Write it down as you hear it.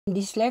In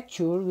this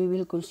lecture, we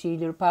will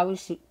consider power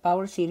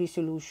series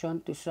solution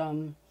to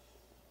some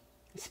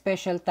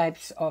special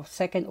types of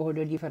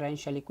second-order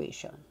differential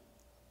equation.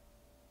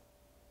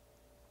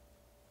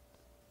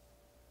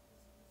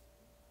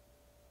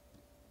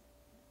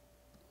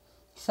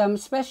 Some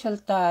special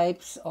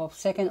types of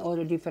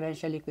second-order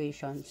differential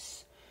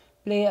equations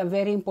play a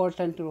very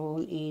important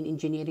role in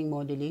engineering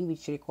modeling,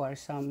 which requires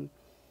some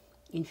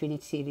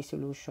infinite series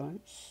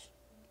solutions.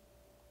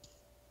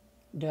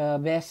 The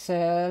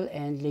Bessel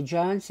and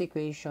Legendre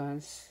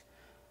equations,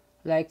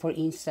 like for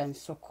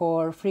instance,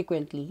 occur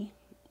frequently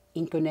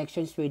in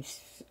connections with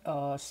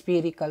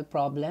spherical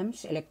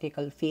problems,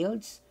 electrical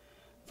fields,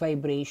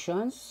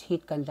 vibrations,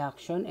 heat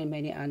conduction, and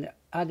many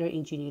other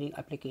engineering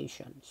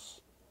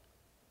applications.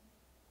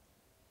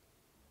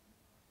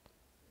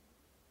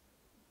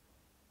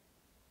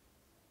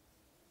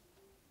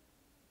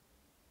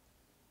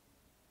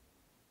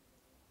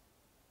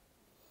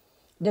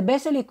 The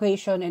Bessel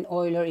equation and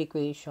Euler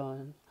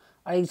equation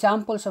are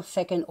examples of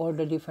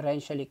second-order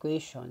differential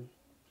equation,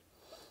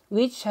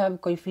 which have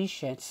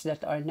coefficients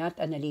that are not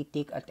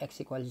analytic at x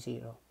equals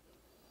 0,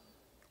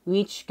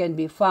 which can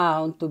be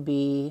found to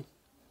be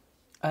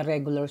a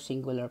regular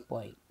singular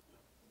point.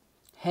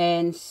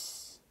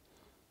 Hence,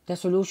 the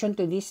solution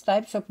to these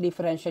types of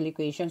differential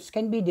equations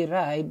can be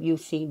derived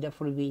using the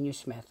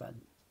Frobenius method.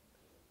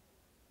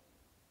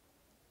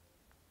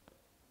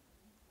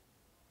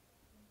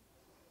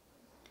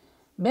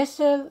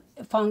 Bessel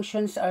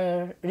functions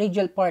are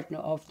radial partner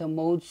of the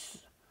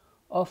modes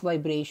of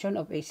vibration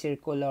of a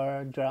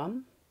circular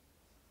drum.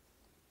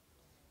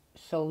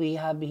 So we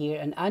have here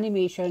an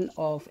animation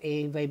of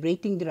a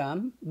vibrating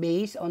drum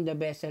based on the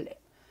Bessel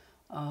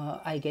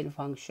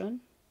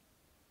eigenfunction.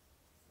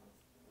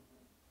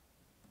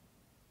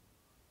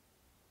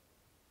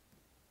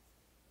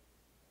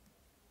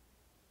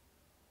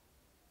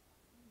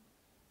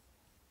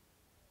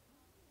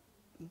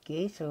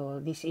 Okay, so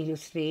this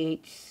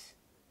illustrates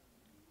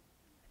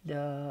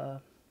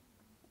the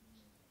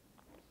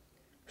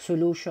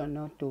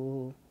solution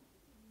to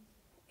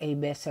a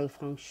Bessel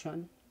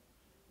function,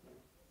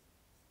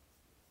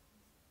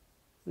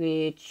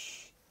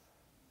 which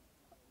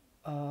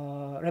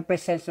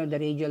represents the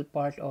radial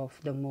part of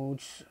the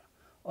modes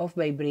of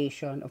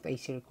vibration of a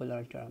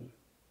circular drum.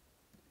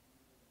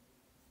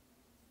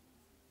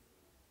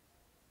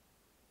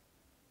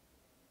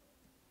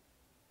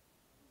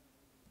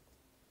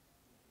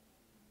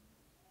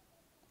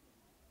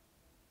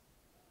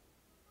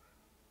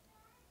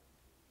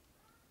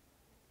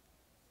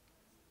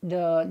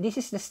 This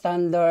is the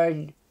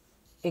standard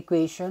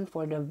equation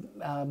for the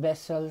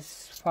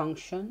Bessel's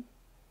function.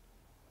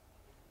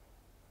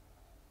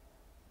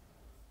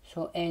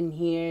 So n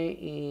here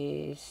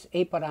is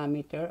a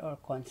parameter or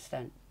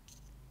constant.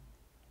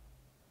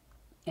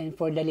 And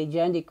for the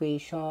Legendre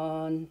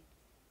equation,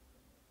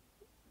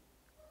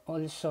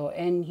 also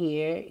n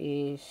here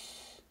is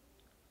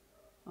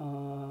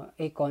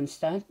a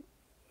constant,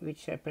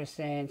 which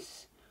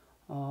represents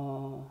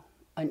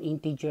an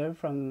integer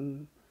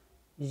from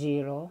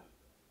 0,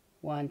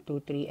 1, 2,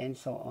 3, and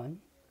so on.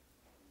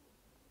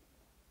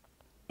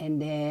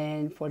 And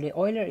then for the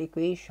Euler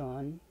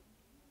equation,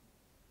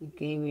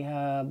 okay, we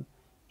have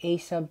a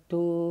sub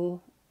 2,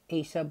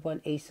 a sub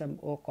 1, a sub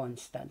o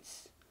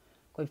constants.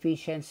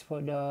 Coefficients for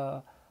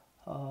the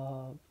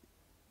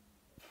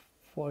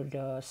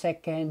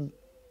second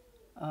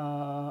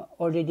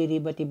order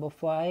derivative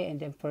of y, and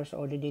then first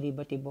order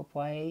derivative of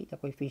y, the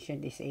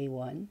coefficient is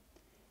a1.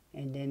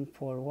 And then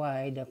for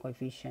y, the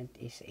coefficient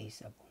is a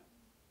sub o.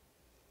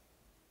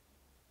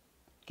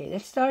 Okay,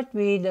 let's start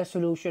with the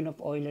solution of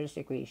Euler's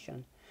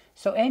equation.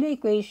 So any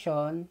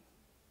equation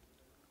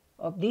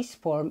of this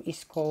form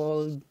is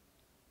called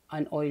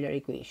an Euler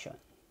equation.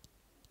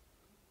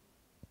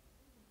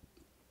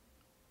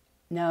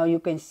 Now you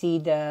can see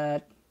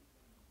that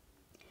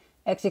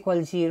x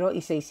equals 0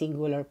 is a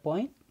singular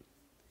point,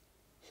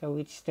 so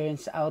which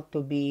turns out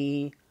to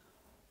be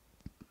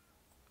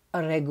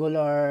a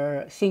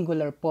regular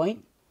singular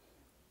point.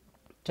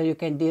 So you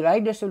can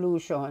derive the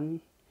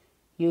solution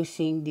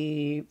using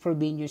the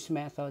Frobenius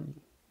method.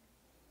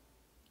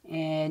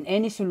 And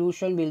any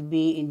solution will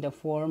be in the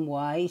form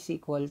y is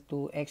equal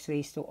to x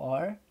raised to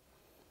r,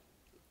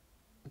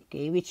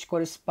 okay, which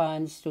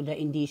corresponds to the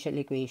initial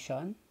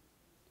equation.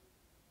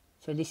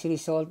 So this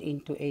results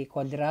into a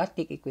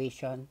quadratic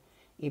equation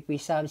if we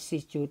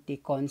substitute the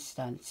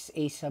constants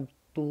a sub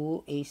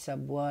 2, a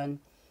sub 1,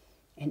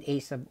 and a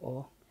sub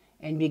o.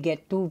 And we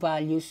get two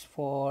values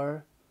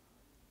for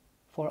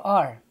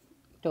r.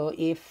 So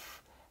if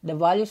the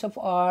values of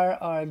r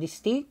are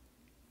distinct,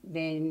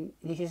 then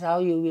this is how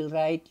you will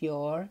write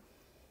your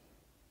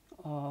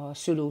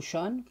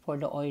solution for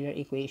the Euler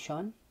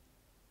equation.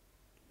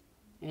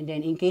 And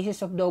then in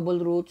cases of double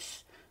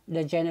roots,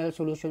 the general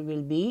solution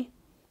will be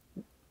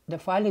the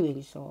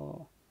following.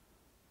 So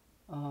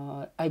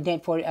for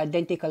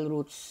identical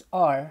roots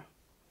r,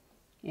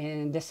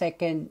 and the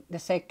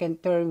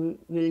second term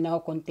will now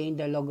contain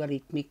the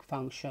logarithmic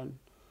function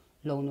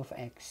ln of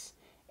x.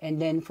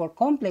 And then for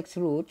complex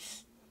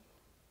roots,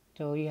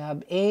 So you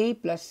have a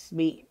plus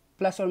b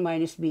plus or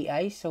minus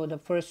bi. So the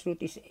first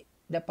root is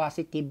the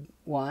positive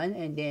one,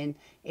 and then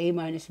a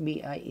minus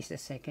bi is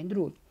the second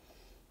root.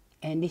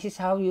 And this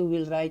is how you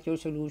will write your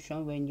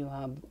solution when you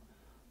have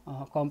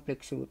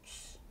complex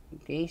roots.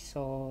 Okay,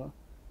 so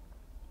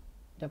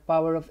the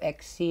power of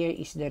x here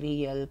is the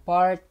real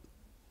part.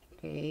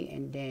 Okay,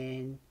 and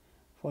then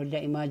for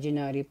the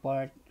imaginary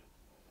part,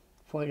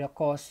 for the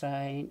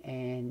cosine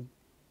and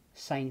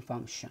sine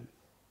function.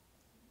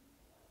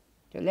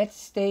 So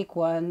let's take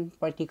one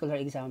particular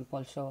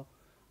example. So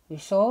we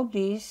solve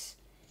this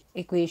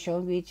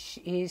equation,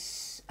 which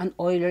is an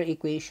Euler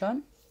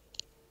equation.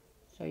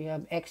 So you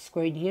have x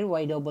squared here,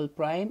 y double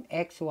prime,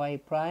 x, y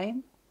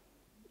prime,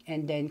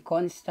 and then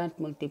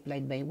constant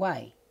multiplied by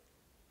y.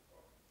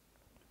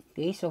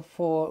 Okay, so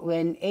for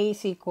when a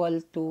is equal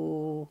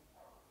to,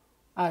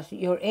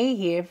 your a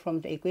here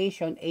from the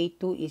equation,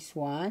 a2 is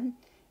 1,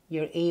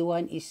 your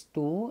a1 is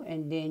 2,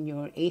 and then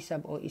your a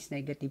sub o is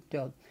negative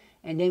 12.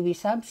 And then we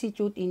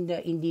substitute in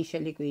the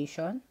initial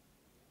equation.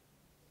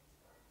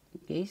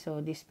 Okay, so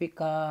this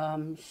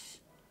becomes,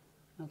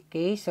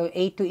 okay, so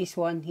a2 is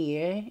 1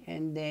 here,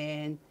 and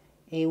then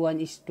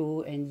a1 is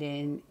 2, and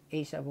then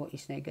a sub o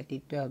is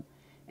negative 12.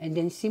 And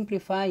then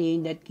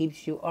simplifying, that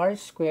gives you r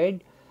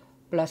squared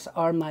plus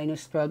r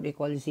minus 12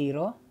 equals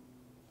 0.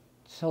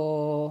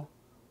 So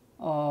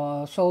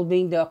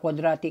solving the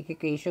quadratic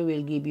equation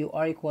will give you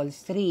r equals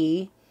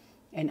 3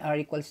 and r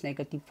equals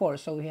negative 4.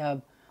 So we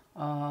have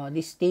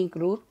distinct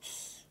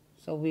roots.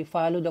 So we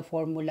follow the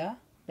formula,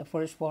 the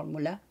first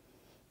formula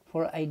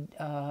for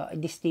a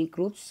distinct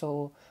root.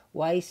 So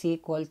y is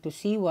equal to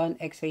c1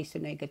 x raised to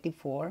negative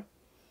 4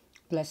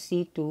 plus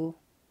c2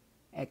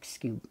 x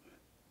cubed.